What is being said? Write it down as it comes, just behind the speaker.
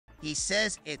He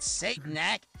says it's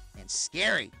Satanak and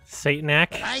scary.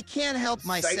 Satanak? But I can't help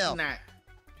myself. Satanak.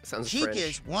 Sounds Chica French.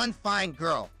 is one fine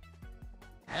girl.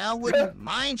 And I wouldn't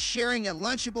mind sharing a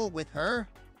Lunchable with her.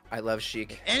 I love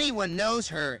Chic. Anyone knows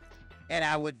her, and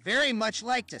I would very much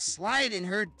like to slide in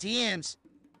her DMs.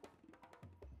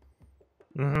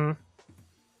 Mm-hmm.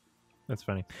 That's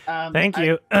funny. Thank Thank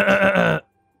you.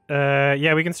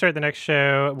 Yeah, we can start the next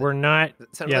show. We're not.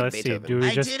 That sounds Yeah, like let's Beethoven. see. Do we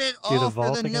I just did it do the all for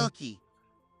vault the again? Nookie.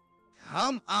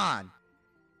 Come on.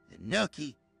 The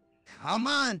Nookie. Come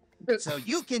on. So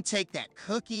you can take that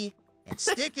cookie and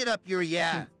stick it up your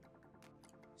yeah.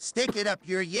 Stick it up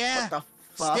your yeah. What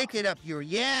the fuck? Stick it up your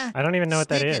yeah. I don't even know what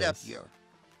that Stick is. it up your.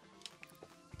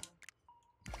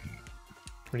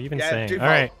 What are you even Yeah, saying? do All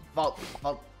right. Vault.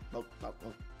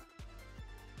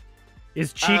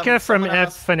 Is Chica from someone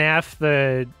else- FNAF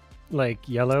the like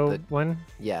yellow one?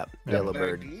 Yeah, Yeah. Yellow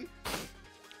Bird. Nookie?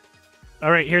 All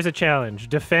right, here's a challenge.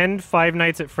 Defend Five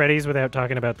Nights at Freddy's without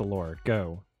talking about the lore.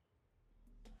 Go.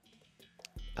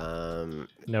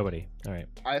 Nobody. All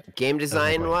right. Game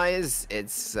design point. wise,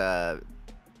 it's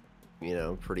you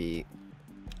know, pretty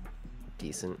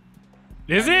decent.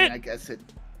 Is I mean, it? I guess it.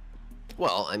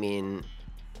 Well, I mean,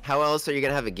 how else are you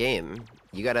gonna have a game?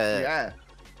 You gotta. Yeah.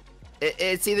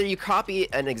 It's either you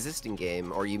copy an existing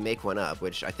game or you make one up,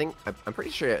 which I think I'm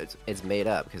pretty sure it's made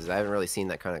up because I haven't really seen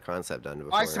that kind of concept done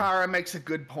before. Isara makes a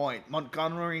good point.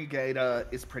 Montgomery Gator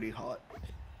is pretty hot.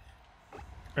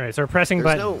 All right, so we're pressing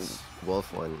There's buttons. no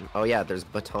wolf one. Oh yeah, there's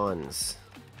batons.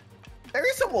 There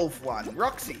is a wolf one,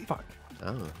 Roxy. Fuck.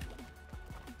 Oh.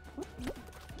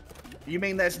 You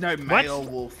mean there's no male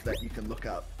wolf that you can look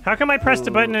up? How come I pressed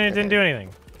a button and it didn't okay. do anything?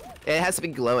 It has to be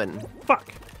glowing.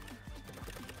 Fuck.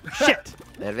 Shit.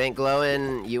 If it ain't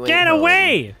glowing, you ain't Get home.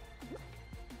 away!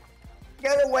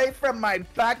 Get away from my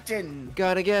button!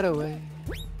 Gotta get away.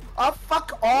 Oh,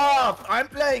 fuck off! I'm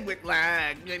playing with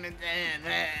lag.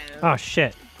 Oh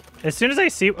shit. As soon as I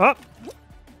see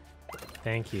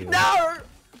Thank you. No! I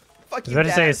Fuck was you, about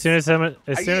to say Dad. as soon as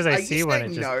I Are you see one, it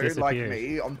saying just no, disappears. like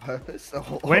me on purpose? Or...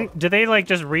 When do they like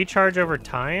just recharge over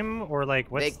time or like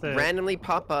what's They the randomly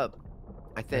pop up,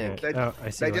 I think. Okay. Oh, I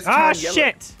see. they one. just Ah, turn yellow.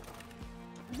 shit!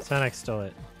 Sonic stole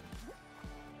it.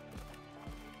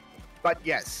 But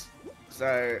yes.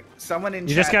 So someone in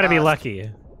You just chat gotta be asked, lucky.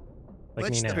 Like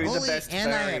Which me the now. Who's the bully best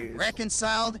and I have fairies?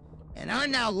 reconciled and are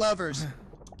now lovers.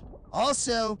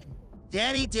 Also,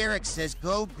 Daddy Derek says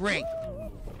go Grink.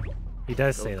 He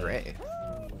does Go say that. gray.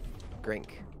 Grink.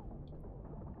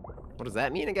 What does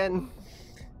that mean again?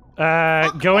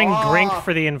 Going grink off.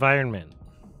 for the environment.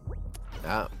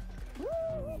 Oh.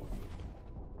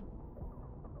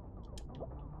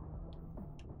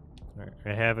 Alright, I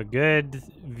have a good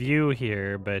view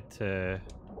here, but I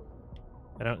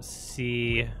don't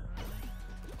see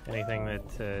anything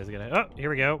that is gonna. Oh, here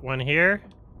we go. One here.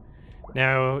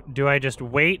 Now, do I just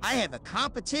wait? I have a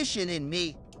competition in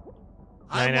me.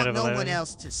 I 9 out want of no 11. one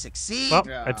else to succeed. Well,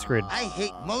 I'm screwed. I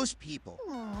hate most people.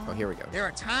 Oh, here we go. There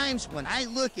are times when I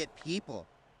look at people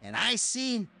and I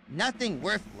see nothing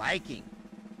worth liking.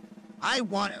 I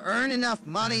want to earn enough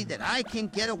money that I can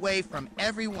get away from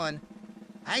everyone.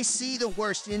 I see the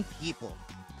worst in people.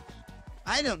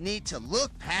 I don't need to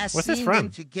look past What's this seeing from? them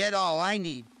to get all I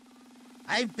need.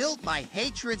 I've built my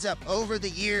hatreds up over the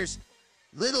years,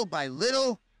 little by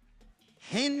little.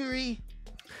 Henry,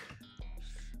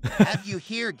 have you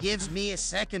here gives me a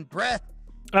second breath.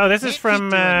 Oh, this is Can't from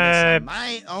keep doing this on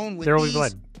my own with There Will Be these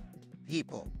Blood,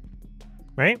 people.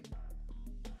 right?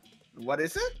 What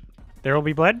is it? There Will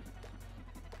Be Blood.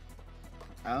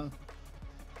 Oh.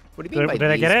 What do you mean by Did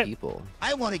I these get it? people?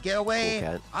 I want to get away. Cool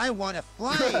cat. I want to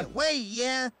fly away.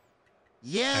 Yeah.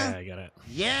 Yeah. I got it.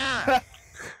 Yeah.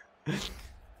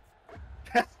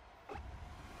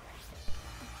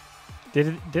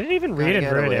 Did it even read Gotta get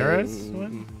inverted away. arrows?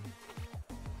 What?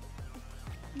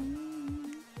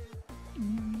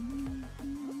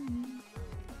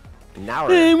 Now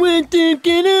we're... want to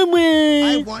get away.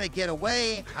 I want to get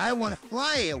away. I want to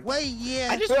fly away. Yeah.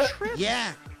 I just tripped.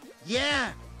 Yeah.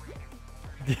 Yeah.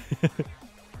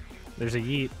 There's a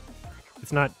yeet.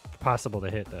 It's not possible to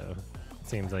hit though. It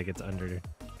seems like it's under.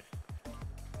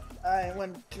 I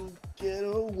want to get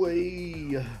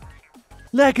away.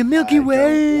 Like a Milky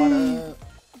Wanna...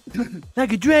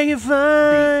 like a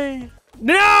dragonfly.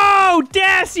 No,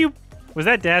 Das, you. Was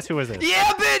that Das? Who was it?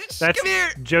 Yeah, bitch! That's Come here!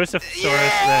 Joseph Soros.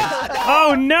 Yeah!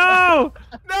 Oh no!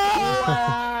 No! No!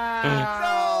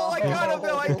 I got him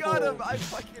though! I got him! I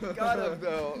fucking got him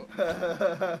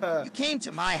though! You came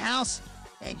to my house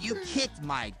and you kicked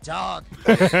my dog.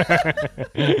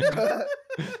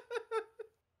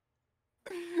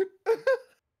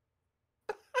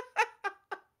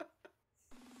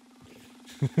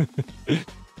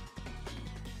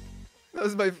 That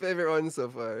was my favorite one so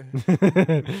far.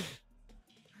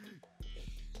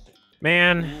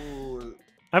 Man, Ooh.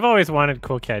 I've always wanted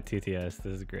Cool Cat TTS. This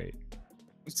is great.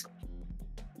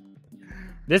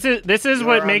 This is You're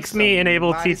what on makes me some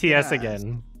enable mighty TTS ass.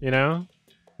 again. You know,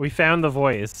 we found the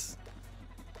voice.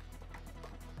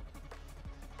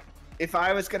 If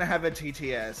I was gonna have a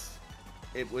TTS,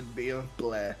 it would be of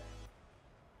Blair.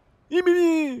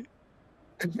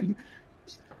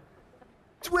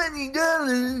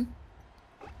 $20.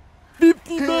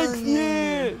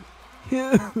 $50,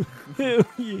 yeah. Hell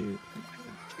yeah.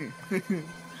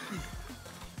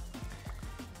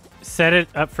 Set it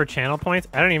up for channel points?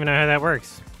 I don't even know how that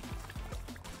works.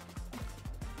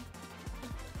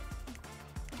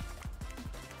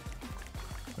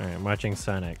 Alright, I'm watching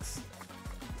Sonics.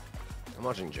 I'm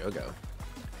watching Jogo.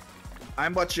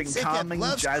 I'm watching Zikeb Calming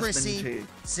loves Jasmine Chrissy. too.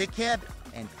 Zikeb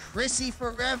and Chrissy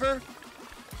forever.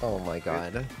 Oh my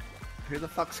god. Who the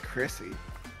fuck's Chrissy?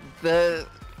 The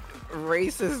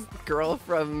racist girl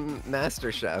from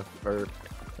MasterChef. Or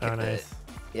Oh, nice.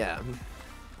 yeah.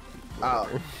 Oh.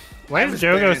 Why I is was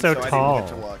Jogo banned, so I didn't tall? get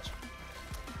to watch.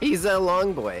 He's a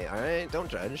long boy, alright? Don't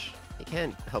judge. He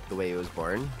can't help the way he was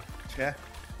born. Yeah.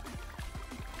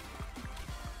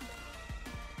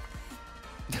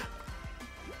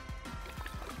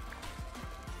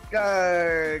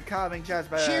 Go, Calming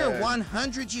Jasmine. Cheer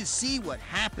 100, you see what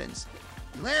happens.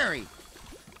 Larry,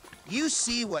 you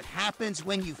see what happens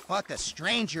when you fuck a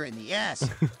stranger in the ass.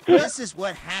 This is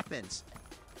what happens.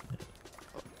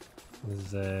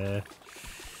 This is,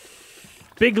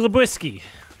 Big Lebowski.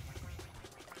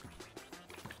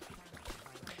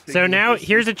 So now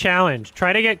here's a challenge.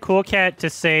 Try to get Cool Cat to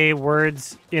say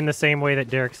words in the same way that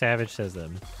Derek Savage says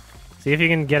them. See if you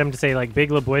can get him to say like Big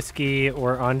Lebowski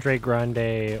or Andre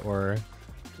Grande or...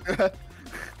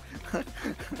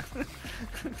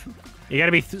 You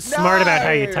gotta be smart about how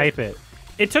you type it.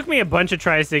 It took me a bunch of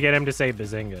tries to get him to say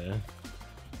Bazinga.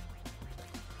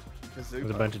 There's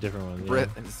a bunch of different ones. Yeah.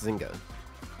 Zinga.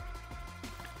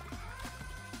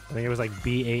 I think it was like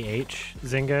B-A-H,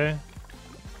 Zinga.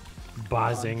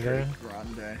 Bazinga.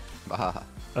 Grande. Bah.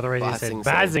 Otherwise he said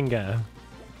Bazinga.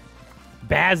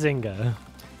 Bazinga. Bazinga.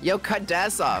 Yo, cut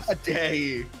Das off. How dare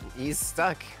you? He's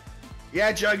stuck.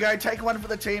 Yeah, Jogo, take one for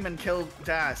the team and kill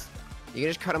Das. You can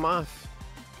just cut him off.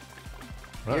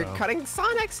 You're Uh-oh. cutting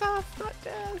Sonics off, not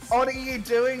Das. What are you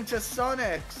doing to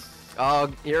Sonics?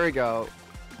 Oh, here we go.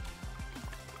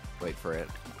 Wait for it.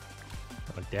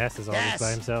 Oh, Das is always Das.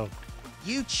 by himself.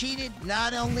 You cheated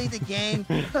not only the game,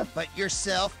 but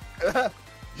yourself.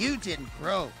 You didn't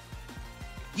grow.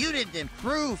 You didn't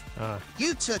improve.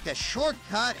 You took a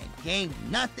shortcut and gained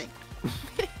nothing.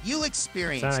 You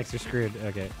experienced Sonics are screwed.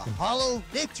 Okay. a hollow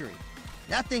victory.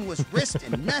 Nothing was risked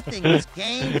and nothing was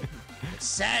gained. It's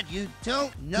sad you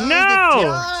don't know No!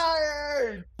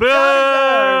 the difference.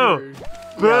 Boo!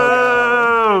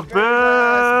 Boo!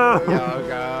 Boo!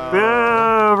 Yogo.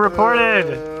 Boo! Reported.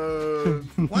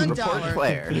 $1.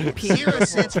 Player. 0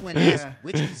 cents when asked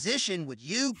which position would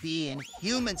you be in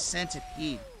Human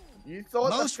Centipede. You thought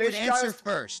Most the would fish answer goes,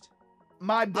 first.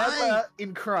 my brother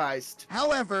in Christ.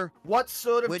 However, What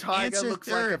sort of would tiger answer looks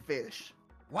third. like a fish?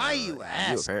 why you You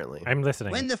ask? apparently. I'm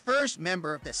listening. When the first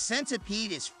member of the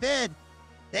centipede is fed,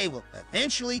 they will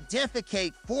eventually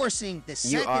defecate, forcing the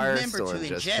You second are member still to in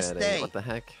just ingest chatting. they. What the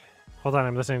heck? Hold on,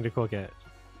 I'm listening to Cool Cat.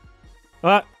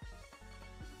 What?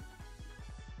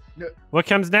 No. What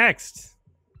comes next?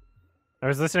 I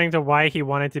was listening to why he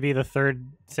wanted to be the third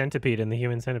centipede in the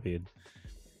Human Centipede.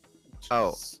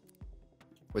 Oh.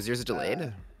 Was yours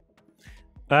delayed?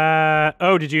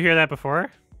 Oh, did you hear that before?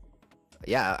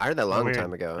 Yeah, I heard that a long weird.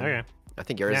 time ago. Okay. I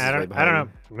think yours Yeah, is I way don't behind.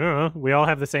 know. We all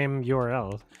have the same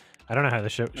URL. I don't know how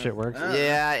this shit works.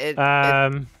 Yeah, it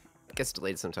gets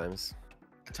delayed sometimes.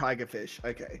 Tiger fish.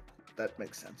 Okay, that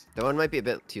makes sense. The one might be a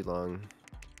bit too long.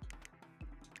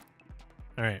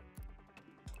 All right.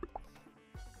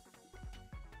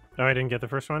 Oh, I didn't get the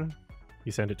first one?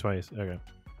 You sent it twice. Okay.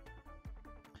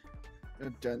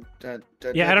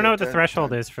 Yeah, I don't know what the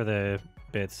threshold is for the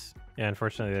bits. Yeah,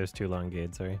 unfortunately, there's too long,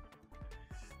 Gade. Sorry.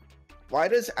 Why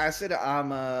does acid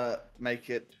armor make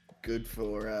it good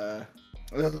for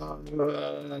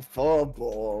for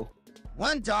ball?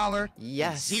 $1.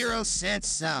 Yes. 0 cents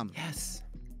sum. Yes.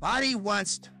 Body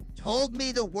once told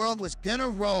me the world was gonna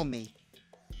roll me.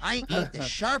 I ain't the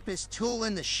sharpest tool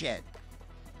in the shed.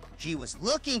 She was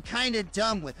looking kinda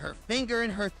dumb with her finger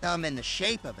and her thumb in the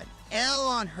shape of an L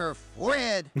on her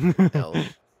forehead. L.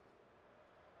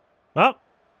 Well,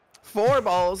 4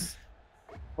 balls.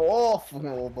 Four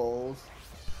balls.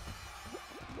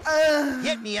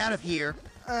 Get me out of here.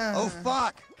 Oh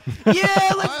fuck.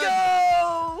 Yeah, let's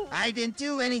go! I didn't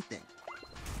do anything.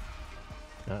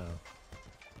 Uh-oh.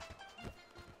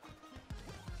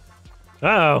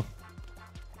 Uh-oh.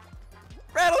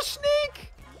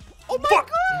 Rattlesnake! Oh my Fuck.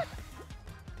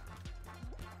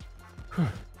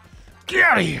 god! Get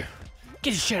out of here!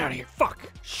 Get this shit out of here! Fuck!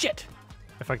 Shit!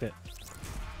 I fucked it.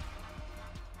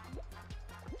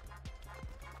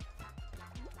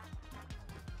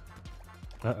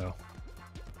 Uh-oh.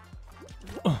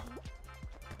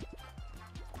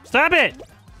 Stop it!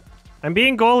 I'm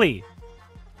being goalie.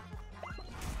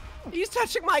 He's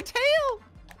touching my tail!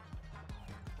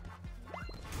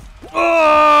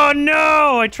 Oh,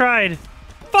 no! I tried.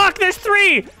 Fuck, there's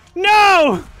 3!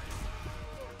 No!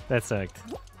 That sucked.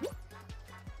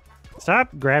 Stop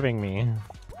grabbing me.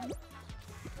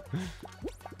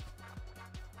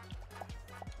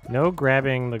 No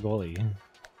grabbing the goalie.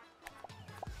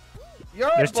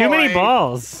 There's too many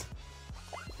balls.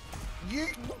 You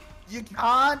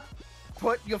can't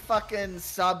put your fucking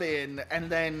sub in and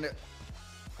then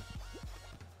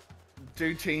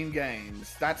do team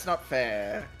games. That's not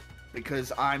fair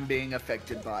because I'm being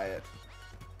affected by it.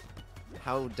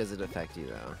 How does it affect you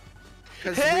though?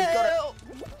 Because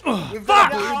we've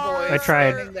got a blue boy I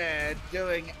tried. standing there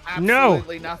doing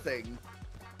absolutely nothing.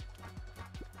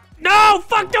 No!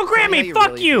 Fuck! Don't grab Tell me! how Fuck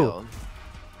really you! feel.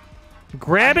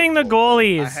 Grabbing the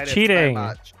goalie I is hate it so cheating.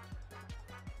 much.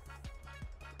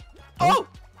 Oh!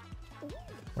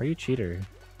 Why are you cheater?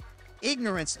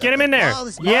 Ignorance. Get of him in the there. law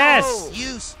is Yes!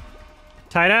 misuse.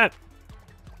 Tied up.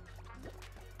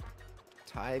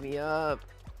 Tie me up.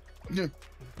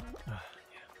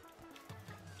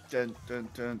 Dun, dun,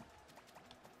 dun.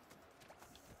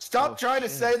 Stop trying to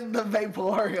send the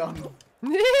Vaporeon.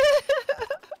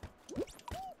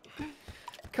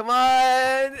 Come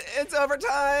on! It's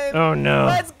overtime! Oh no.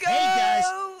 Let's go! Hey guys,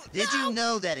 did you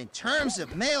know that in terms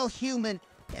of male human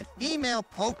and female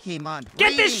Pokemon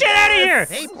Get this breeding, shit out of here!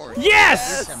 Vaporeon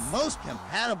Yes! is the most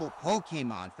compatible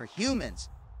Pokemon for humans.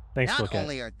 Thanks, Not Bullcat.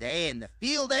 only are they in the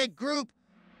field egg group,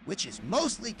 which is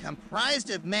mostly comprised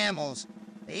of mammals,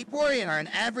 Vaporeon are an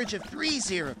average of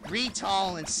 3'3"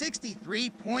 tall and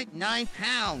 63.9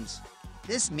 pounds.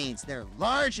 This means they're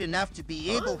large enough to be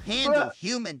able to handle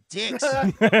human dicks.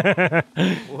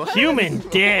 Human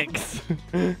dicks.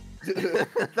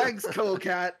 Thanks, Cool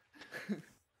Cat.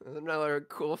 Another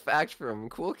cool fact from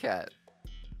Cool Cat.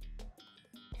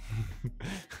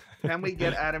 Can we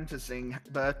get Adam to sing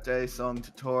birthday song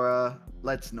to Tora?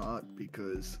 Let's not,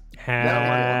 because Have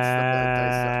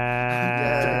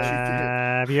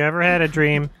you ever had a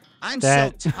dream I'm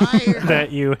that so tired.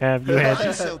 that you had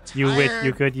I'm so you wish tired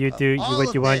you could of all what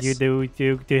of you want this. you do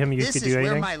to him you This could is do where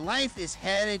anything? my life is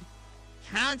headed.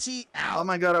 County out. oh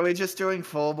my god, are we just doing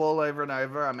full ball over and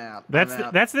over? I'm out. That's I'm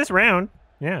out. that's this round.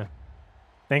 Yeah.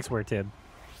 Thanks, Wertib.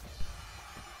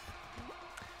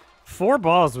 4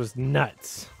 balls was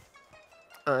nuts.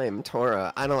 I'm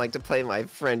Tora. I don't like to play my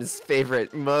friend's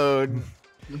favorite mode.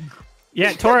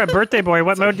 Yeah, Tora, birthday boy,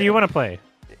 what mode do you want to play?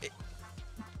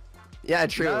 Yeah,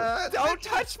 true. Thank Don't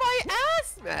touch my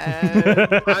ass, man.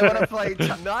 I want to play.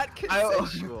 Not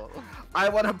consensual. I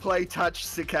want to play touch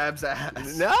Sikab's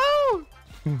ass. No!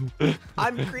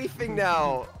 I'm griefing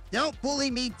now. Don't bully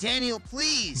me, Daniel,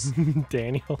 please.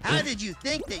 Daniel. How did you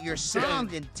think that your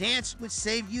song and dance would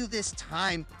save you this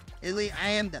time? Illy, I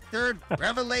am the third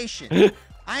revelation.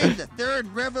 I am the third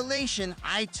revelation.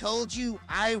 I told you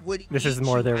I would This eat is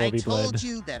more you. There Will I Be told Blood.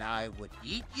 you that I would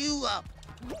eat you up.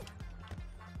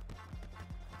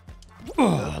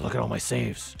 Oh, look at all my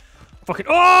saves. Fucking.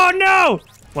 Oh no!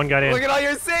 One got in. Look at all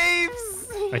your saves!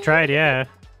 I tried, yeah.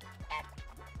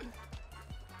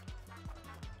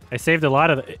 I saved a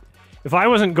lot of it. If I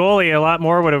wasn't goalie, a lot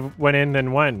more would have went in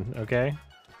than one, okay?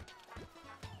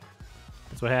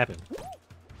 That's what happened.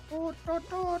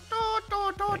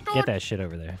 Get that shit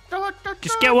over there.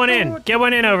 Just get one in. Get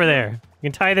one in over there. You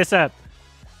can tie this up.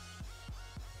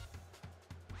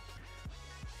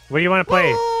 What do you want to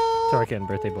play? Torkin,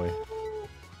 birthday boy.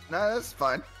 No, that's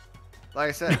fine. Like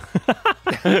I said.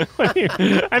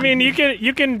 I mean, you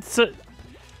can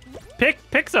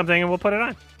pick something and we'll put it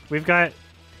on.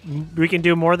 We can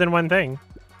do more than one thing.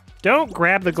 Don't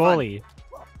grab the goalie.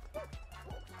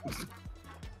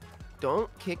 Don't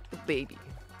kick the baby.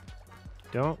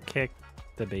 Don't kick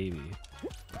the baby.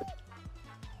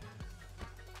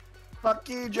 Fuck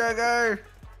you, Jogo.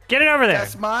 Get it over there.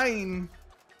 That's mine.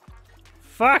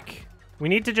 Fuck. We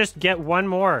need to just get one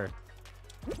more.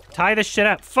 Tie this shit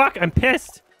up. Fuck, I'm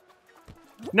pissed.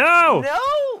 No!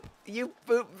 No! You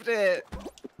booped it.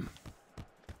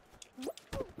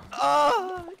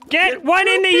 Oh, Get one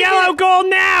in the yellow goal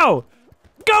now!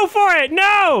 Go for it!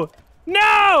 No!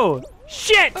 No!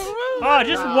 Shit! Oh,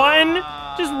 just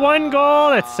one goal.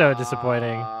 That's so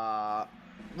disappointing.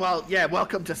 Well, yeah.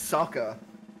 Welcome to soccer.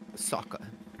 Soccer.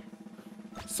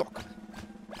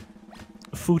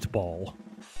 Football.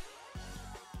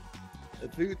 The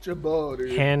future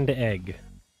body. Hand egg.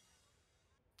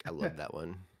 I love that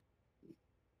one.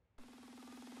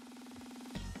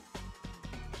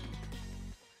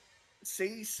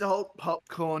 Sea salt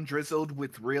popcorn drizzled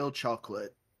with real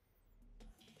chocolate.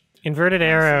 Inverted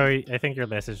arrow. I think your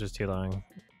list is just too long.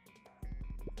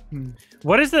 Hmm.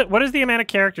 What is the amount of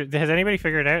characters? Has anybody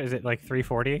figured it out? Is it like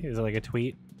 340? Is it like a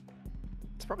tweet?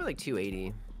 It's probably like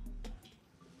 280.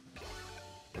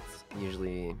 It's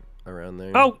usually around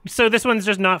there. Oh, so this one's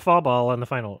just not fall ball on the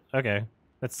final. Okay,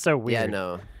 that's so weird. Yeah,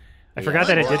 no. I forgot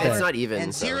that it did that. It's not even.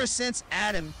 And so. 0 cents,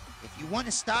 Adam. If you want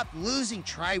to stop losing,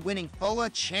 try winning FOA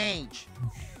change.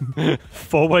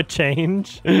 FOA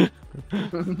change? It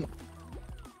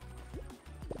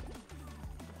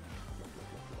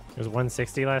was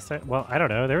 160 last time. Well, I don't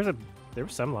know. There were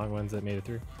some long ones that made it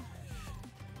through.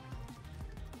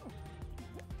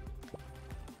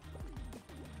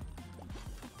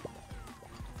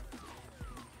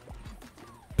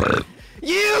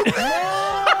 You!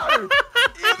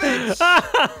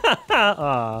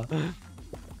 Aw.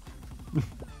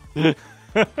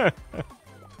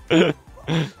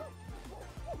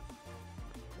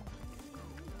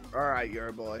 All right, you're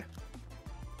a boy.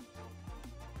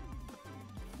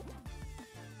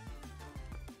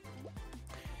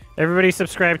 Everybody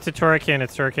subscribe to Torikin.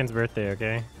 It's Torikin's birthday,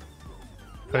 okay?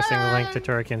 Posting the link to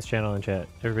Torikin's channel in chat.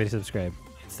 Everybody subscribe.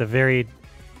 It's a very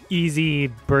easy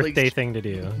birthday thing to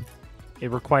do.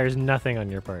 It requires nothing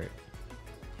on your part.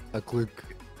 A click.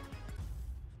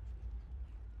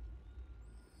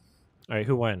 All right,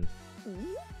 who won?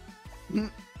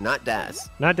 Not Das.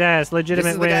 Not Das. Legitimate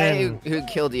This is the win. guy who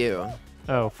killed you.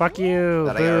 Oh, fuck you.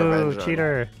 That I got Boo, revenge on.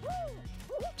 cheater.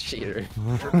 Cheater.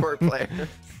 Report player.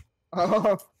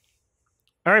 Oh.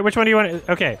 All right, which one do you want?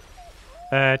 Okay.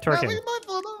 Torkin.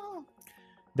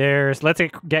 There's Let's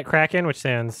Get Kraken, which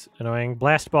sounds annoying.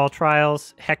 Blast Ball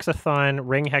Trials, Hexathon,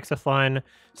 Ring Hexathon,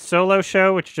 Solo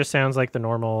Show, which just sounds like the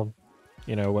normal,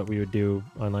 you know, what we would do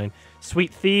online.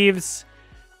 Sweet Thieves.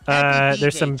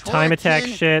 There's some time attack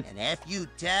shit. And FU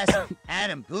Des,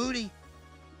 Adam Booty.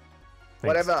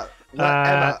 Thanks. Whatever.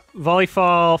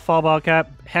 Volleyfall, Fall Ball Cup,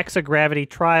 Hexa Gravity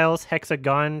Trials,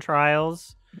 Hexagon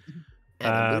Trials.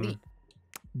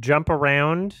 Jump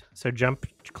Around, so Jump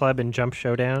Club and Jump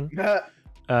Showdown.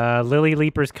 Lily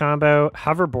Leapers Combo,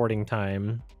 Hoverboarding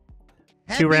Time.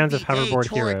 Happy 2 rounds of birthday, Hoverboard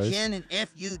Torkin Heroes. and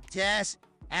FU Des,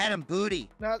 Adam Booty.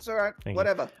 No, it's all right. Thank you.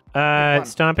 Whatever.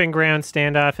 Stomping Ground,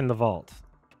 Standoff, in the Vault.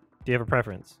 Do you have a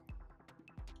preference?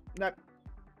 No.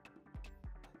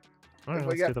 All right, If we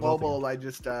let's get do the Vault mobile, I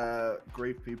just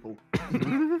grief people.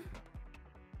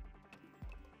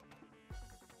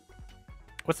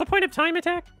 What's the point of time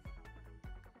attack?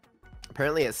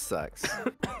 Apparently it sucks.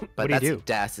 But do you that's do?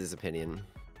 Das's opinion.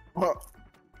 Well,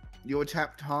 you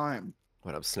attack time.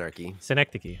 What up, Snarky?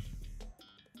 Synecdoche.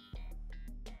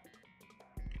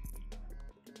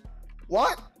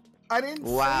 What? I didn't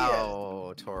see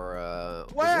Wow, Tora.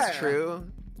 Where? Is this true?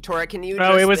 Tora, can you Oh,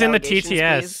 address it was in the allegations,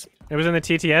 TTS. please? It was in the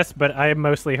TTS, but I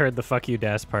mostly heard the fuck you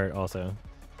Das part also.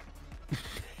 it.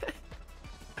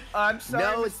 I'm sorry.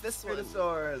 No, Mr. it's this one.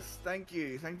 Spinosaurus. Thank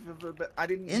you. Thank you for the. I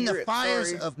didn't In hear the it. fires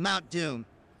Sorry. of Mount Doom,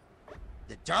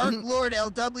 the Dark Lord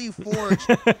LW forged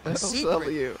a secret,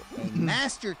 LW. a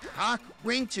master cock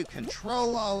ring to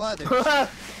control all others.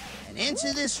 And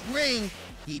into this ring,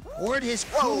 he poured his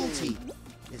cruelty,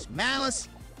 his malice,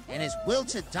 and his will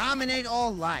to dominate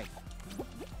all life.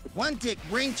 One dick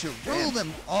ring to rule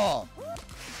them all.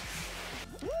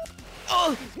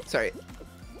 Oh! Sorry.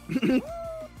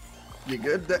 You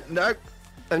good? No.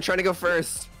 I'm trying to go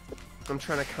first. I'm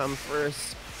trying to come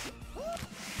first.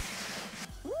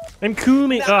 I'm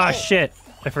Kumi. No. Oh shit!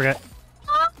 I forgot.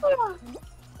 I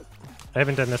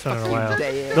haven't done this one in a while.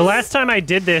 Deus. The last time I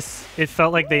did this, it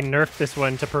felt like they nerfed this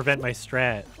one to prevent my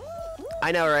strat.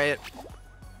 I know, right?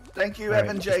 Thank you, All right,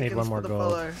 Evan just need Jenkins, one more for the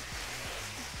gold. follow.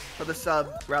 For the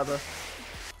sub, rather.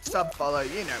 Sub follow,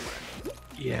 you know what.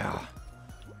 Yeah.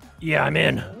 Yeah, I'm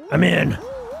in. I'm in.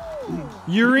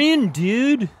 You're in,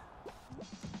 dude.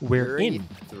 We're in.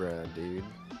 Urethra, dude.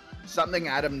 Something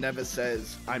Adam never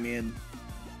says. I'm in.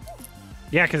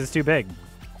 Yeah, because it's too big.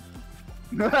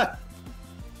 It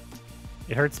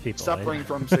hurts people. Suffering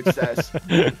from success.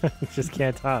 Just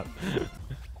can't top.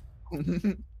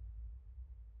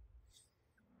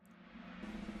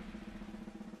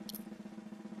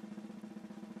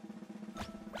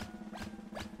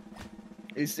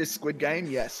 Is this Squid Game?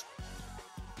 Yes.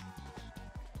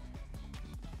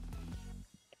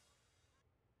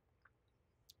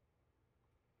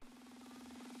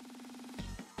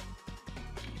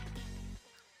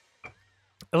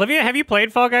 Olivia, have you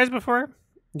played Fall Guys before?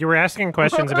 You were asking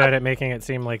questions about it, making it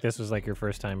seem like this was like your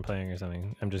first time playing or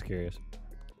something. I'm just curious.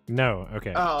 No,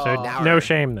 okay. So Oh. no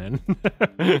shame then.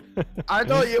 I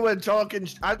thought you were talking.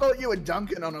 I thought you were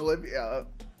dunking on Olivia.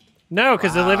 No,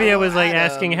 because Olivia was like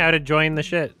asking Adam. how to join the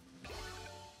shit.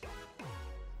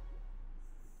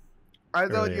 I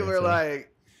thought Earlier, you were so- like.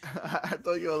 I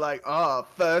thought you were like, oh,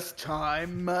 first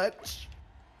time much.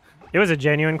 It was a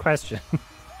genuine question.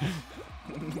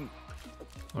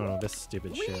 Oh, this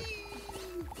stupid shit.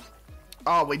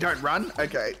 Oh, we don't run?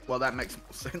 Okay, well that makes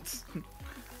more sense.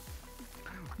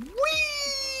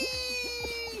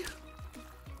 Whee!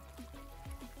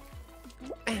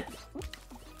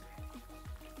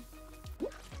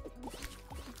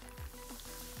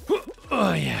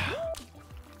 Oh yeah.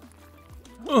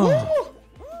 Oh.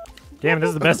 Damn, this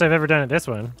is the best I've ever done at this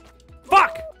one.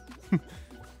 Fuck!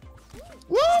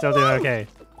 Still doing okay.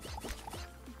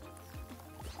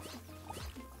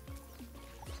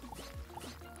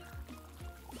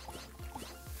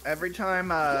 Every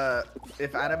time,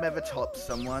 if Adam ever tops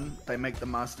someone, they make the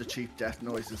Master Chief death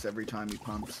noises every time he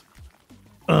pumps.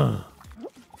 Oh.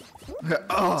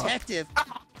 Detective,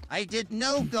 I did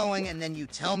no going and then you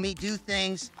tell me do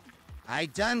things. I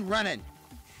done running.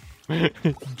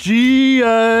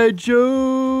 G.I.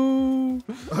 Joe!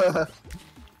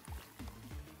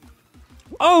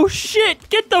 Oh shit!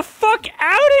 Get the fuck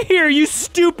out of here, you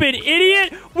stupid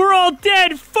idiot! We're all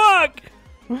dead! Fuck!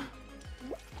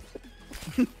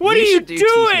 What are you should do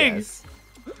doing? TTS.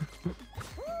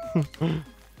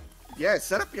 Yeah,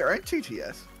 set up your own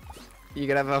TTS. You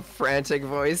could have a frantic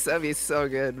voice. That'd be so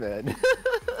good, man.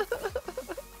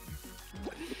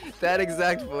 That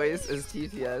exact voice is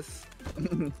TTS. I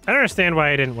don't understand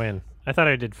why I didn't win. I thought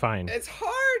I did fine. It's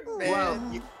hard, man.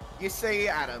 Well, you see,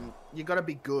 Adam, you gotta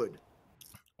be good.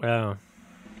 Oh.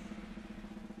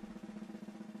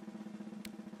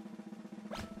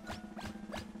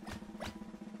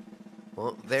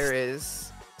 Well, there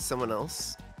is someone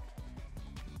else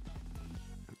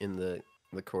in the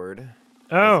chord.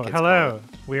 Oh, kids hello.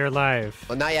 call We are live.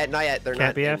 Well, not yet. Not yet. They're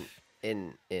Can't not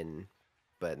BF? in,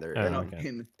 but they're. Oh, They're not okay.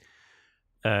 in.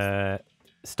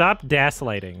 Stop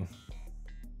gaslighting.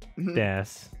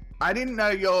 Das. I didn't know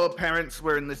your parents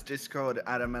were in this Discord,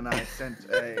 Adam, and I sent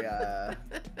a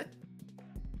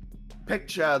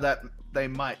picture that they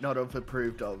might not have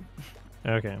approved of,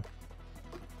 Okay.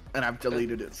 and I've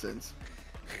deleted it since.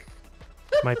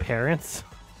 My parents?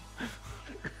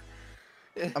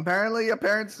 Apparently, your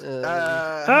parents.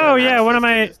 Oh yeah, one of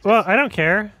my. Well, I don't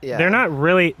care. Yeah. They're not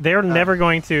really. They're never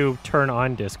going to turn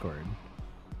on Discord.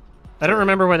 I don't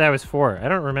remember what that was for. I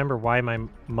don't remember why my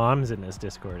mom's in this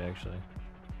Discord actually.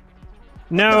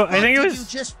 No, I think it What was.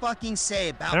 did you just fucking say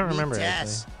about I don't me, remember,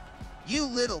 Des? You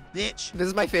little bitch. This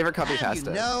is my favorite copy Have you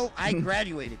pasta. know I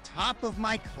graduated top of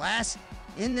my class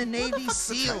in the Navy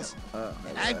SEALs,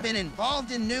 and I've been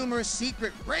involved in numerous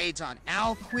secret raids on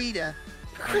Al Qaeda.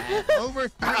 And I have over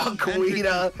 300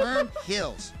 Qaeda. confirmed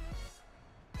kills.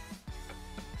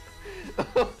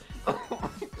 Oh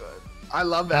my god. I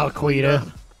love Al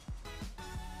Qaeda.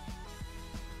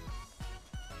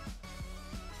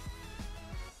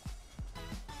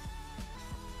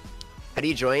 How do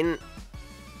you join?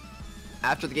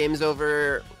 After the game's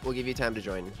over, we'll give you time to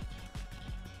join.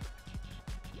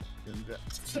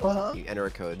 You enter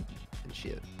a code and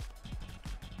shit.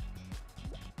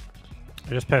 I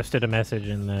just posted a message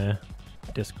in the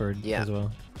Discord Yeah. as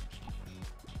well.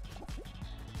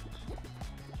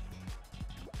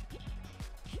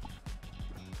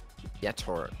 Yeah,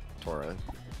 Tora.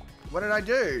 What did I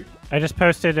do? I just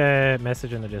posted a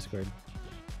message in the Discord.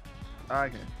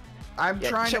 Okay. I'm Yeah,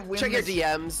 trying check, to win check your this.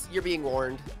 DMs. You're being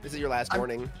warned. This is your last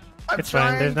warning. I'm It's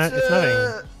fine, there's trying not- it's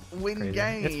to win Crazy.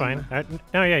 game. It's fine.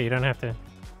 No, yeah, you don't have to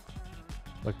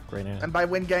look right now. And by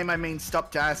win game, I mean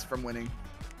stop Das from winning.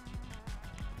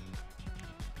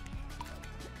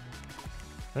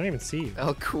 I don't even see you.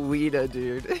 Al Qaeda,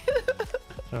 dude.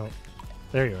 Oh,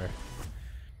 there you are.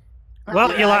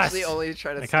 Well, you lost. Actually only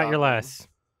trying to I stop caught your him. loss.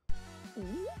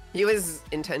 He was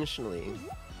intentionally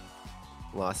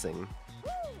lossing.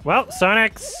 Well,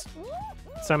 Sonics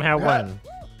somehow won.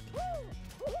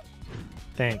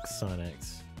 Thanks,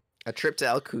 Sonics. A trip to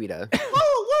Al Qaeda. Woo,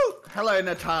 woo! Hello,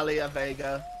 Natalia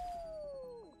Vega.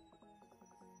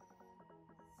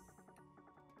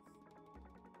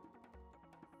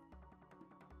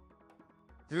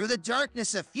 Through the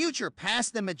darkness of future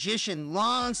past, the magician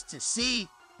longs to see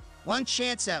one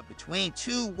chance out between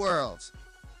two worlds.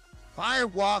 Fire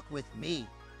walk with me.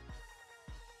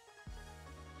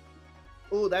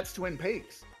 Oh, that's Twin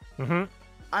Peaks. Mm-hmm.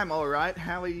 I'm all right.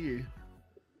 How are you?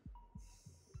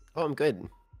 Oh, I'm good.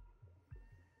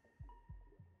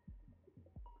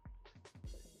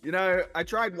 You know, I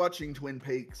tried watching Twin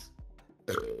Peaks.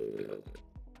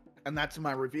 And that's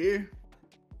my review.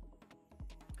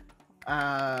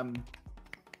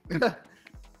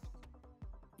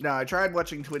 No, I tried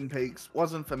watching Twin Peaks.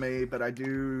 Wasn't for me, but I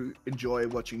do enjoy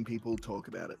watching people talk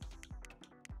about it.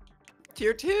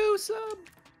 Tier 2 sub.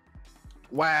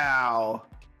 Wow.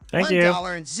 Thank you.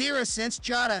 $1.00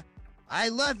 Jada. I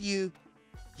love you.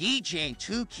 DJ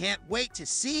 2 can't wait to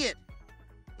see it.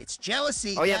 It's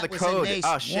jealousy. Oh, yeah, that the was code. A nice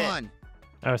Oh, shit. one.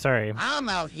 Oh, sorry. I'm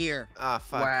out here. Ah,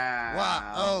 fuck. Wow.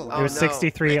 Wow. Oh. It was no.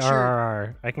 63 Richard.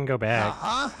 RRR. I can go Ha back.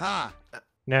 ha ha.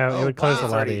 No, it Oh, would close wow.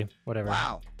 the lobby. Whatever.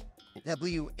 Wow.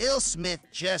 W. Illsmith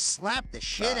just slapped the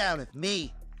shit out of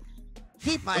me.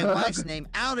 Keep my wife's name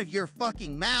out of your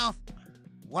fucking mouth.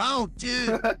 Wow,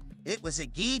 dude. It was a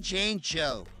Gee Jane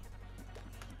Joe.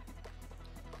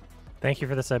 Thank you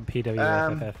for the sub,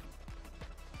 PWFFF.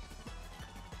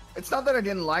 It's not that I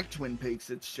didn't like Twin Peaks.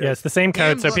 It's just Yeah, it's the same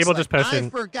code, Damn, so looks people just like post I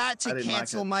in. forgot I to didn't like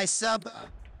cancel it. my sub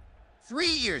 3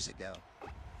 years ago.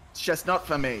 it's just not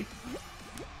for me.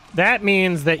 That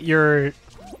means that you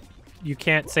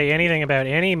can't say anything about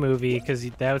any movie because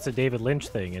that's a David Lynch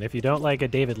thing, and if you don't like a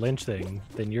David Lynch thing,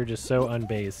 then you're just so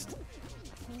unbased.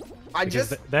 I Because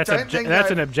just that's don't think that's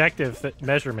I- an objective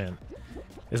measurement,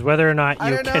 is whether or not I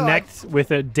you don't know, connect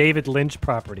with a David Lynch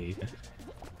property.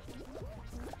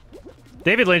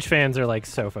 David Lynch fans are like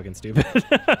so fucking stupid.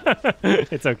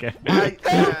 It's okay. I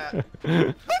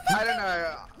don't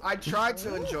know. I tried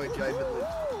to enjoy David Lynch.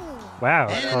 Wow.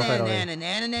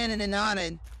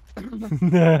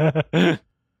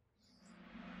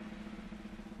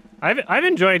 I've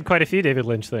enjoyed quite a few David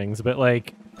Lynch things, but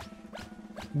like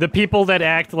the people that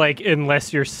act like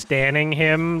unless you're standing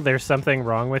him, there's something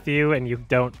wrong with you, and you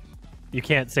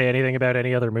can't say anything about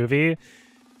any other movie.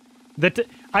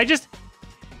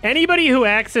 Anybody who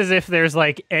acts as if there's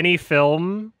like any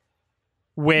film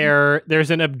where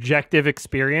there's an objective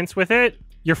experience with it,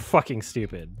 you're fucking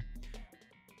stupid.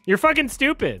 You're fucking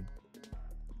stupid.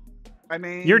 I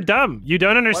mean, You're dumb. You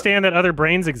don't understand that other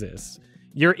brains exist.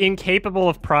 You're incapable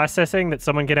of processing that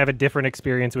someone can have a different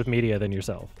experience with media than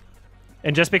yourself.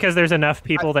 And just because there's enough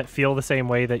people that feel the same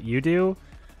way that you do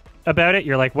about it,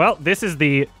 you're like, well, this is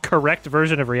the correct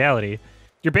version of reality.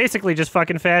 You're basically just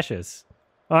fucking fascists.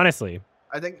 Honestly.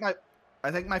 I think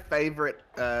my favorite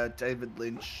David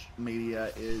Lynch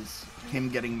media is him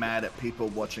getting mad at people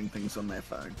watching things on their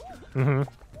phone. Mm-hmm.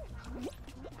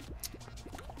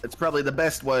 It's probably the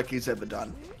best work he's ever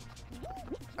done.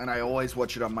 And I always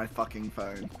watch it on my fucking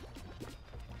phone.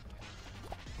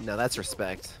 No, that's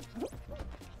respect.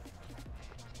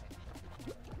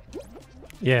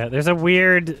 Yeah, there's a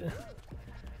weird...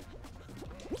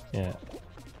 Yeah.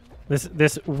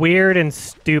 This weird and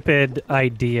stupid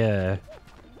idea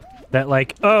that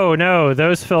like, oh no,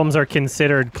 those films are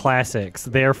considered classics,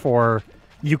 therefore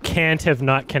you can't have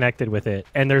not connected with it,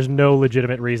 and there's no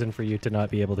legitimate reason for you to not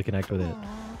be able to connect with it.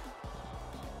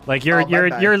 Like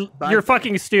you're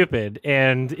fucking stupid,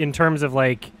 and in terms of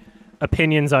like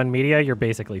opinions on media, you're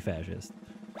basically fascist.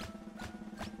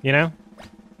 You know?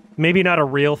 Maybe not a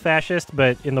real fascist,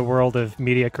 but in the world of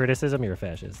media criticism, you're a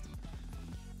fascist.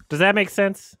 Does that make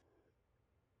sense?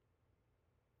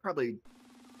 Probably.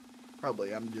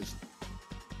 I'm just.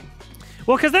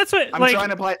 Well, because that's what I'm like trying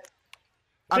to play.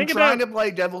 I'm think trying about- to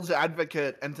play devil's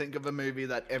advocate and think of a movie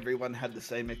that everyone had the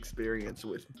same experience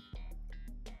with.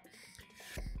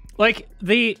 like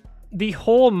the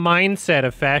whole mindset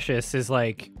of fascists is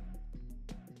like,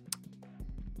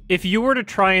 if you were to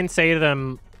try and say to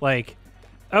them like,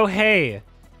 oh hey,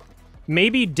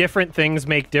 maybe different things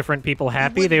make different people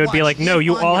happy, they would be like, no,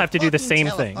 you all have to do the same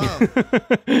thing.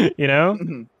 You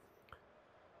know?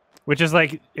 Which is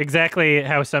like exactly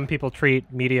how some people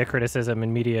treat media criticism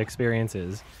and media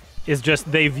experiences, is just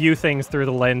they view things through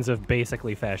the lens of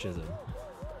basically fascism.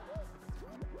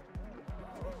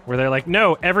 Where they're like,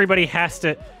 no, everybody has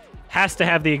to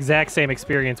have the exact same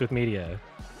experience with media.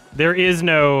 There is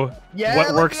no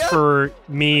what works for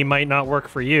me might not work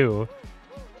for you.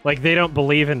 Like they don't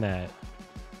believe in that.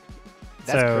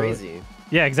 That's So, crazy.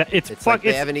 Yeah, exactly. It's like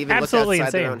they haven't even looked absolutely outside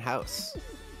insane. their own house.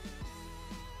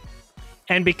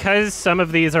 And because some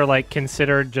of these are like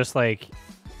considered just like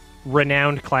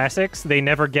renowned classics, they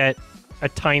never get a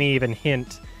tiny even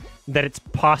hint that it's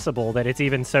possible, that it's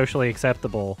even socially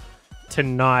acceptable to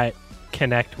not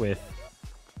connect with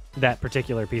that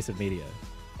particular piece of media.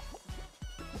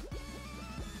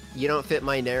 You don't fit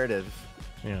my narrative.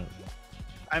 Yeah.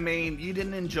 I mean, you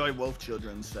didn't enjoy Wolf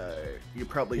Children, so you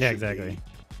probably Yeah, should exactly. be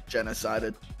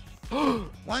genocided. $1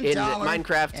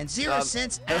 Minecraft, and 0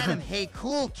 cents. Adam, hey,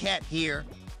 cool cat here.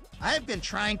 I've been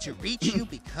trying to reach you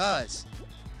because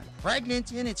I'm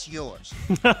pregnant and it's yours.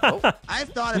 Oh, I've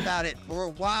thought about it for a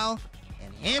while,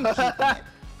 and him keeping it.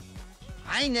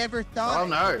 I never thought Oh,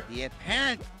 no. it would be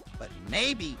apparent, but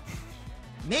maybe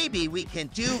we can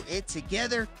do it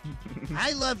together.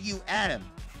 I love you, Adam.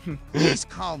 Please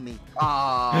call me.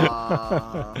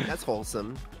 Aww. that's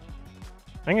wholesome.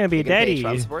 I'm gonna be You can pay daddy.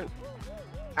 child support?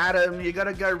 Adam, you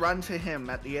gotta go run to him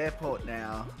at the airport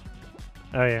now.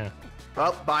 Oh yeah.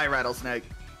 Oh, bye, Rattlesnake.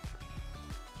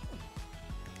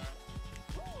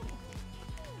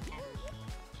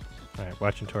 All right,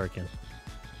 watching Torkin.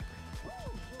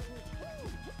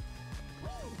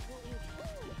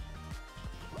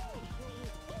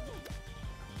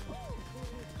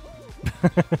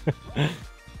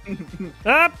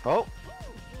 Up. Oh.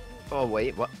 Oh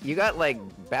wait, what? You got like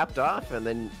bapped off and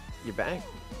then you're back.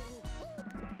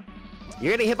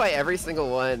 You're getting hit by every single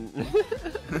one.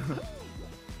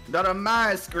 Not on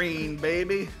my screen,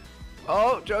 baby.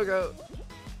 Oh, Jogo.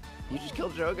 You just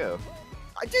killed Jogo.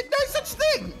 I did no such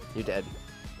thing. You're dead.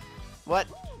 What?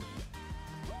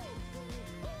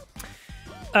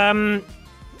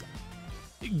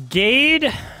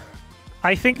 Gade,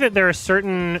 I think that there are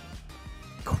certain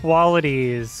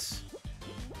qualities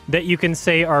that you can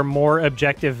say are more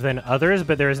objective than others,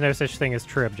 but there is no such thing as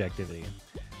true objectivity.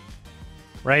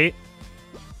 Right?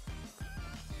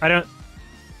 I don't...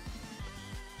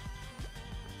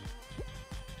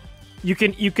 You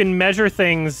can measure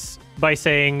things by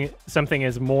saying something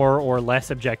is more or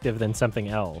less objective than something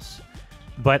else,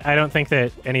 but I don't think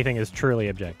that anything is truly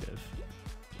objective.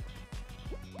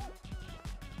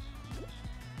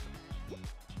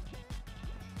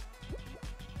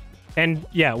 And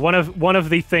yeah, one of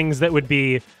the things that would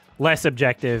be less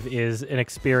objective is an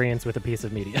experience with a piece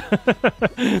of media.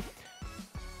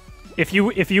 If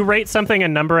you rate something a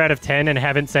number out of 10 and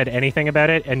haven't said anything about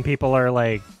it, and people are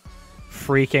like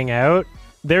freaking out,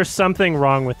 there's something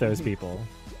wrong with those people.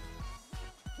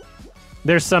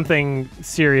 There's something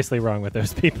seriously wrong with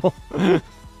those people.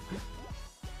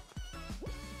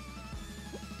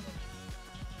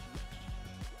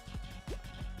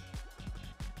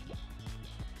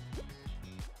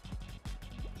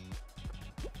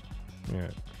 Yeah.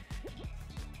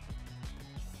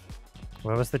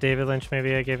 What was the David Lynch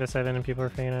movie I gave a 7 and people were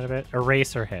freaking out about?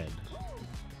 Eraserhead.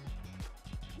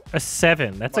 A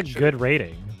 7. That's a good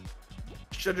rating.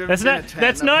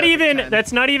 That's not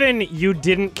even you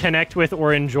didn't connect with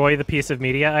or enjoy the piece of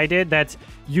media I did. That's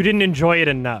you didn't enjoy it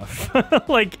enough.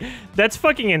 Like, that's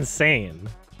fucking insane.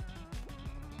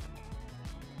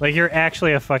 Like, you're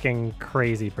actually a fucking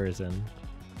crazy person.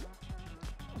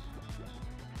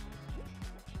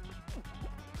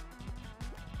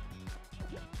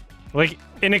 Like,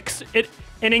 an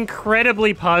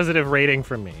incredibly positive rating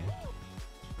from me.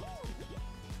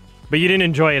 But you didn't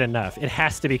enjoy it enough. It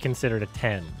has to be considered a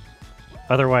 10.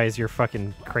 Otherwise, you're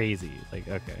fucking crazy. Like,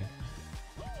 okay.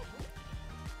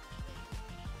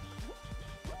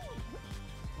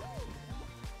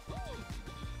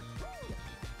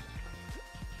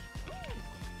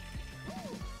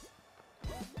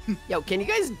 Yo, can you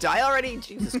guys die already?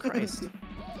 Jesus Christ.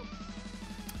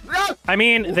 I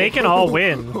mean, they can all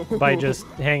win by just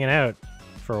hanging out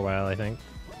for a while, I think.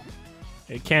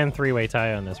 It can three-way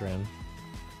tie on this round.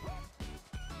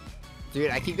 Dude,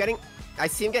 I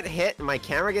see him get hit, and my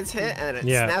camera gets hit, and it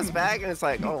Yeah. snaps back, and it's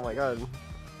like, oh my god.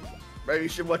 Maybe you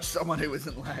should watch someone who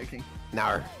isn't lagging.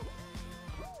 No.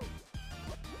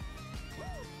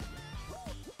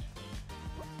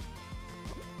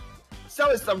 So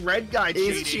is the red guy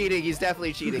cheating. He's cheating. He's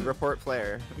definitely cheating. Report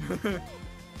player.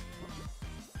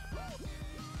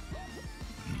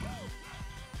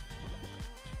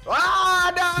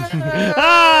 Ah, no!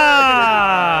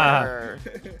 Ah!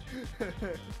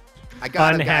 I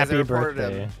got him, guys. I Unhappy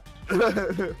reported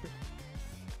birthday. him.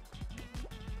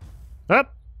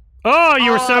 Up. Oh,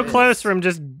 you were so Oh, close from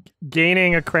just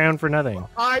gaining a crown for nothing.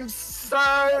 I'm so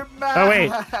mad. Oh,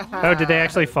 wait. Oh, did they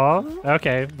actually fall?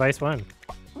 Okay, Vice won.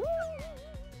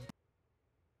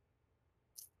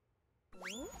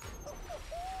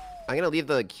 I'm gonna leave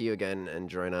the queue again and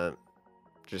join up,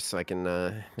 just so I can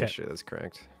make sure that's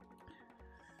correct.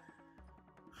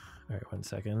 All right, 1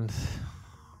 second.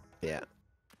 Yeah.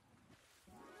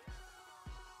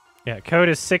 Yeah, code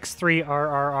is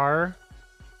 63RRR.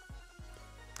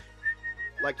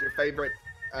 Like your favorite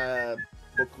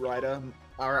book writer,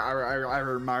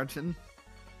 R. Martin.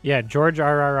 Yeah, George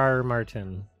R.R.R.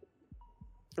 Martin.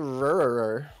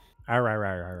 Rrrr.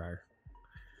 RRRRR.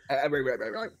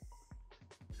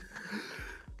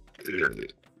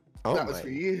 Oh That was my. for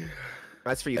you.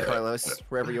 That's for you, Carlos,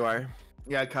 wherever you are.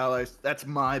 Yeah, Carlos, that's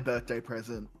my birthday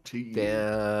present to you.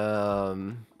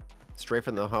 Damn. Straight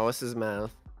from the host's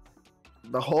mouth.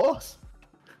 The horse.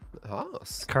 The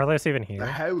house. Is Carlos even The here?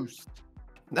 house.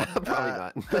 No, probably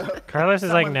not. Carlos is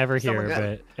like someone- never someone here, got-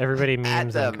 but everybody At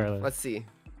memes on them. Carlos. Let's see.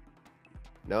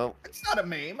 No. It's not a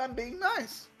meme. I'm being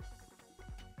nice.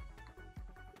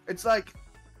 It's like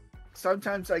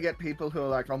sometimes I get people who are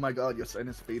like, "Oh my god, your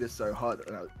Sona's feet is so hot,"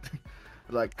 and I'm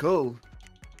like, "Cool."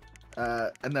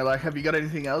 And they're like, "Have you got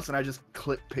anything else?" And I just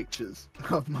clip pictures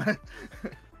of my.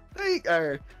 There you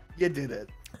go. You did it.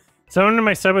 Someone in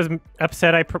my sub was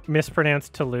upset I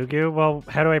mispronounced Telugu. Well,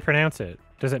 how do I pronounce it?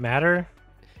 Does it matter?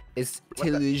 It's What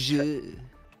the- Telugu.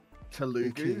 Telugu.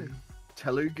 Okay.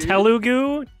 Telugu.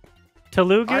 Telugu?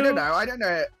 Telugu? I don't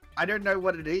know. I don't know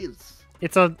what it is.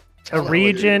 It's a Telugu.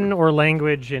 region or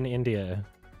language in India.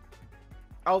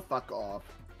 Oh, fuck off.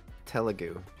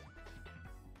 Telugu.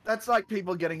 That's like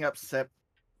people getting upset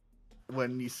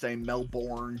when you say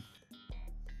Melbourne.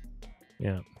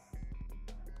 Yeah.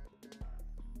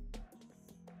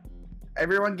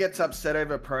 Everyone gets upset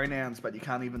over pronouns, but you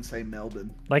can't even say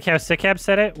Melbourne. Like how Sikab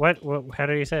said it? What? How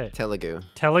did he say it? Telugu.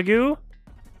 Telugu?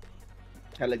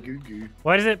 Telugu.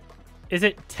 What is it? Is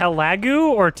it Telagu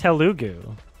or Telugu?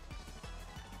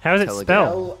 How is it Telugu.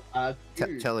 spelled?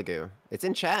 Telugu. It's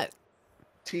in chat.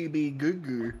 TB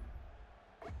Gugu.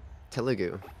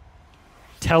 Telugu.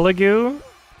 Telugu?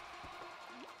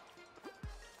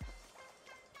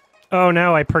 Oh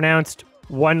no, I pronounced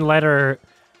one letter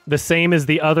the same as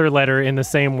the other letter in the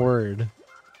same word.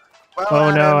 Well, Oh,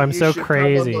 no, Adam, I'm you so should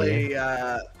crazy. Probably,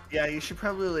 yeah, you should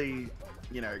probably,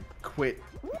 quit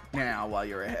now while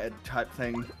you're ahead type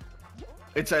thing.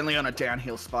 It's only on a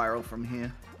downhill spiral from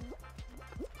here.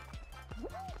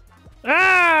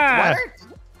 Ah!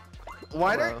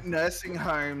 Why Hello. don't nursing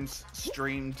homes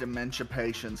stream dementia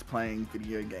patients playing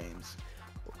video games?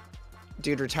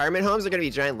 Dude, retirement homes are gonna be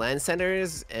giant land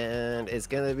centers, and it's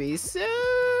gonna be sick.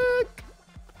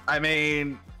 I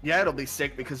mean, yeah, it'll be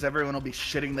sick because everyone will be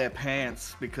shitting their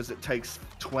pants because it takes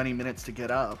 20 minutes to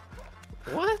get up.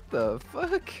 What the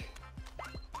fuck?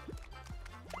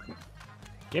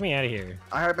 Get me out of here.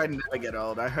 I hope I never get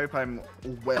old. I hope I'm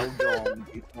well gone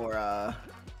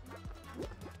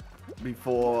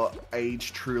before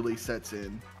age truly sets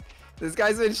in. This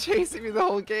guy's been chasing me the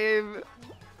whole game.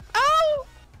 Ow!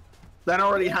 That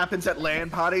already happens at LAN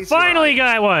parties. Finally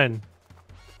right? got one!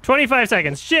 25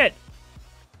 seconds. Shit!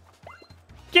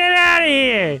 Get out of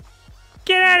here!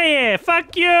 Get out of here!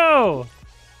 Fuck you!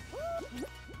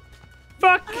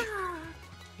 Fuck!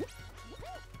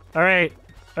 Alright.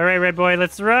 Alright, Red Boy,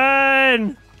 let's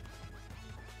run!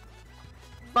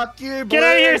 Fuck you, boy. Get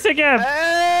out of here, Sikab!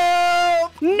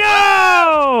 Help!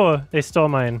 No! They stole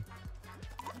mine.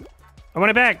 I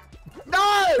want it back.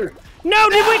 No! No,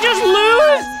 did we just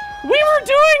lose? We were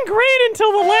doing great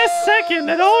until the last second.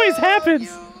 That always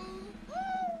happens.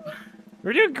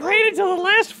 We're doing great until the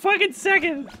last fucking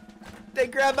second. They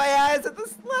grabbed my eyes at the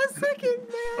last second,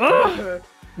 man. Ugh.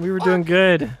 We were doing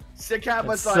good. Sikab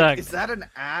was That like, sucked. is that an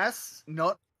ass?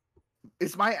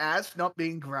 Is my ass not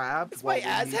being grabbed? It's my while we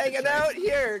ass need to hanging chase?" out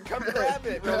here. Come grab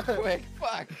it real quick.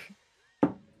 Fuck.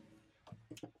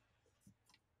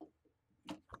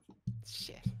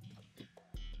 Shit.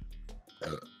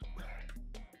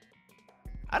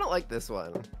 I don't like this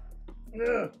one.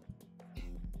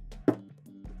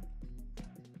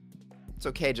 It's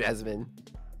okay, Jasmine.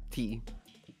 T.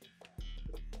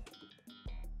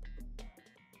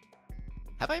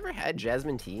 Have I ever had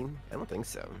Jasmine tea? I don't think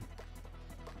so.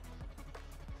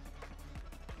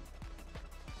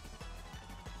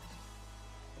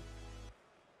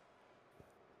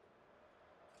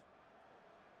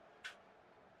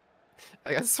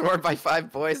 I got swarmed by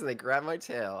 5 boys and they grabbed my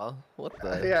tail. What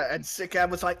the? Yeah, and Sikab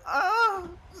was like, oh,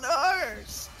 no,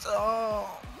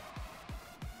 stop.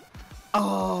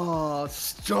 Oh,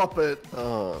 stop it.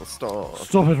 Oh, stop.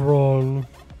 Stop it, Ron.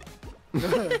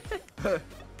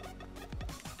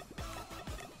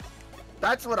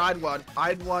 That's what I'd want.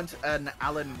 I'd want an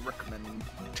Alan Rickman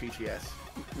TTS.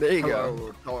 There you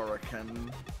go. Hello,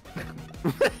 Dorican.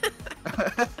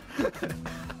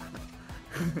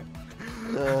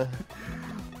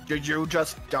 Did you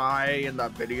just die in the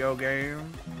video game?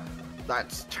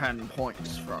 That's 10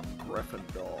 points from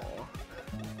Gryffindor.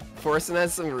 Forsen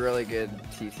has some really good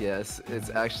TTS. It's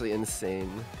actually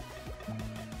insane.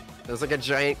 There's like a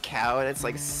giant cow and it's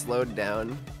like slowed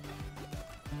down.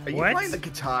 Are you What? playing the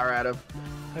guitar, Adam?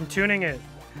 I'm tuning it.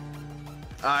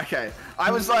 Okay.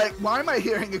 I was like, why am I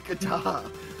hearing a guitar?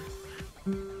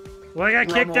 Well, I got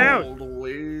kicked out. Ronald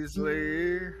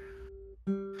Weasley.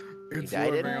 It's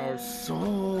died it?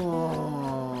 song.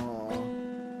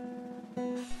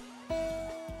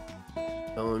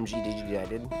 OMG, did you die,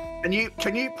 did?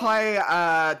 Can you play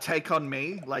Take on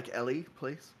Me like Ellie,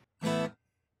 please?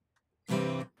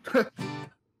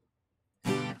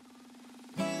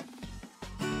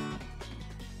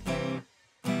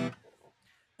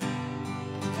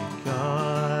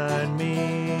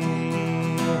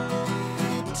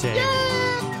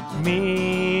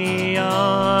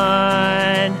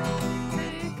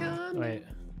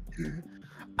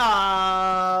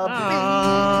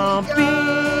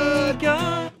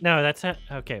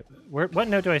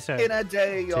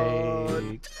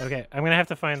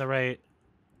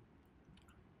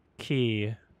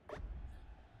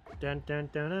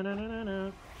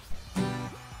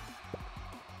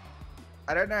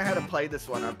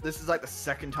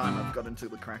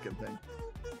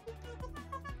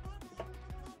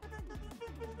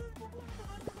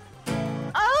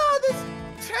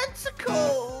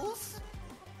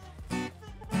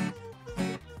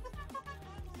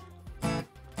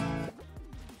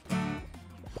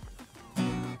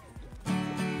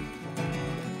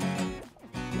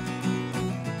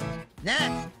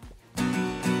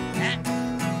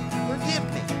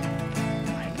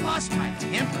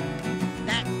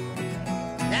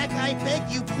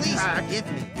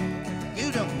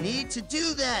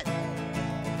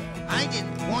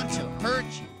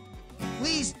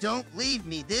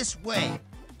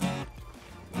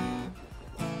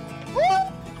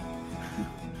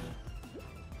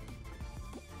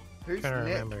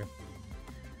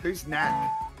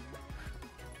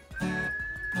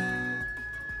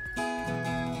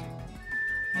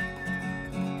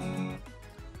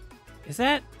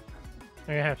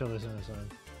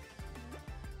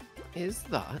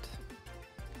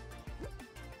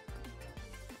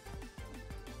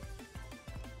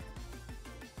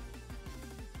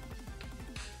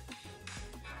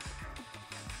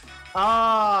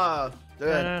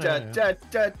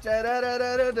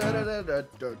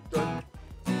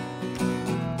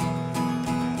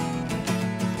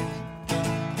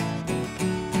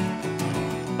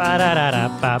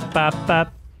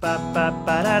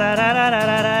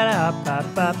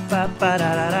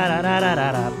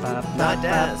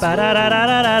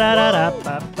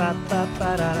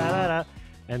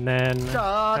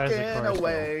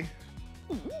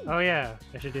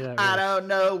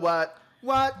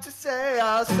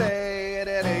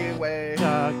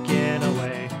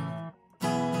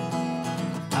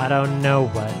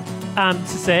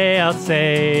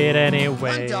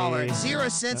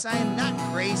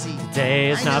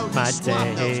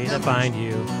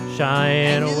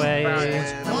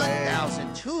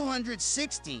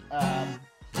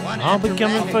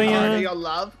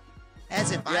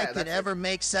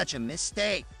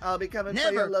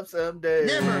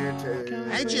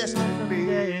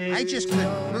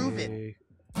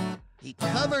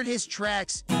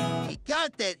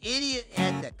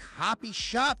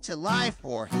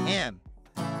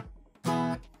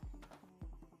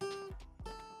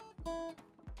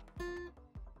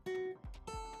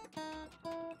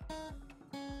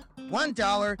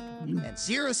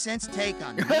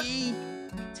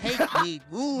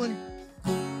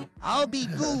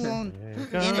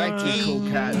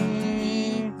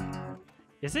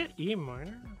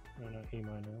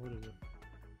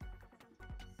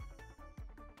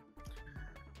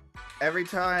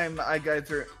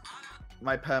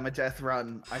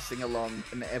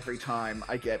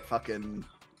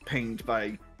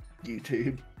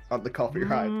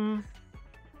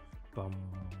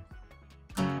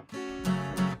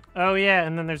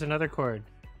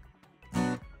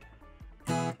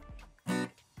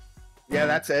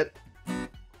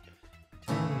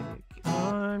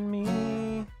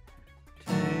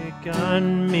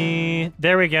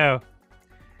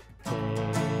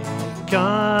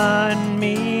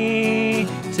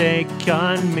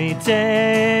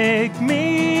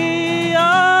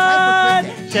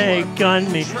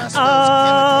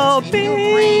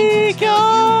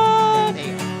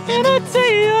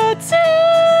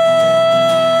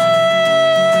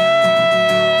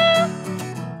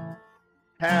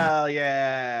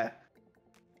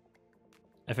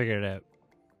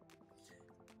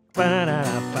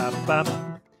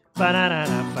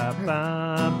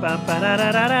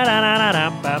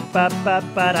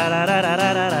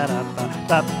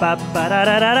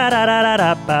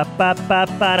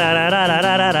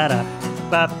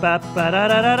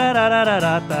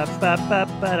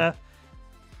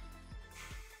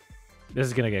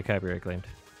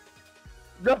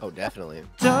 definitely.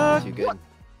 Dog. Too good.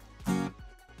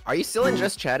 Are you still in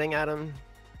just chatting, Adam?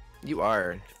 You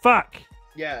are. Fuck.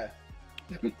 Yeah.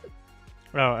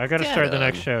 Oh, I gotta Get start the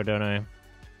next him. show, don't I?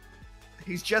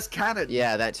 He's just cannon.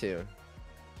 Yeah, that too.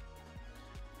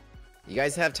 You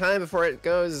guys have time before it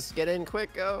goes. Get in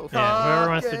quick, go. Yeah, whoever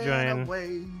wants to Talking join.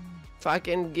 away.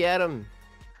 Fucking get him.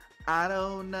 I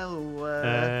don't know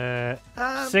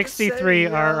what. 63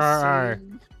 RRR.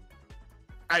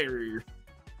 Arr.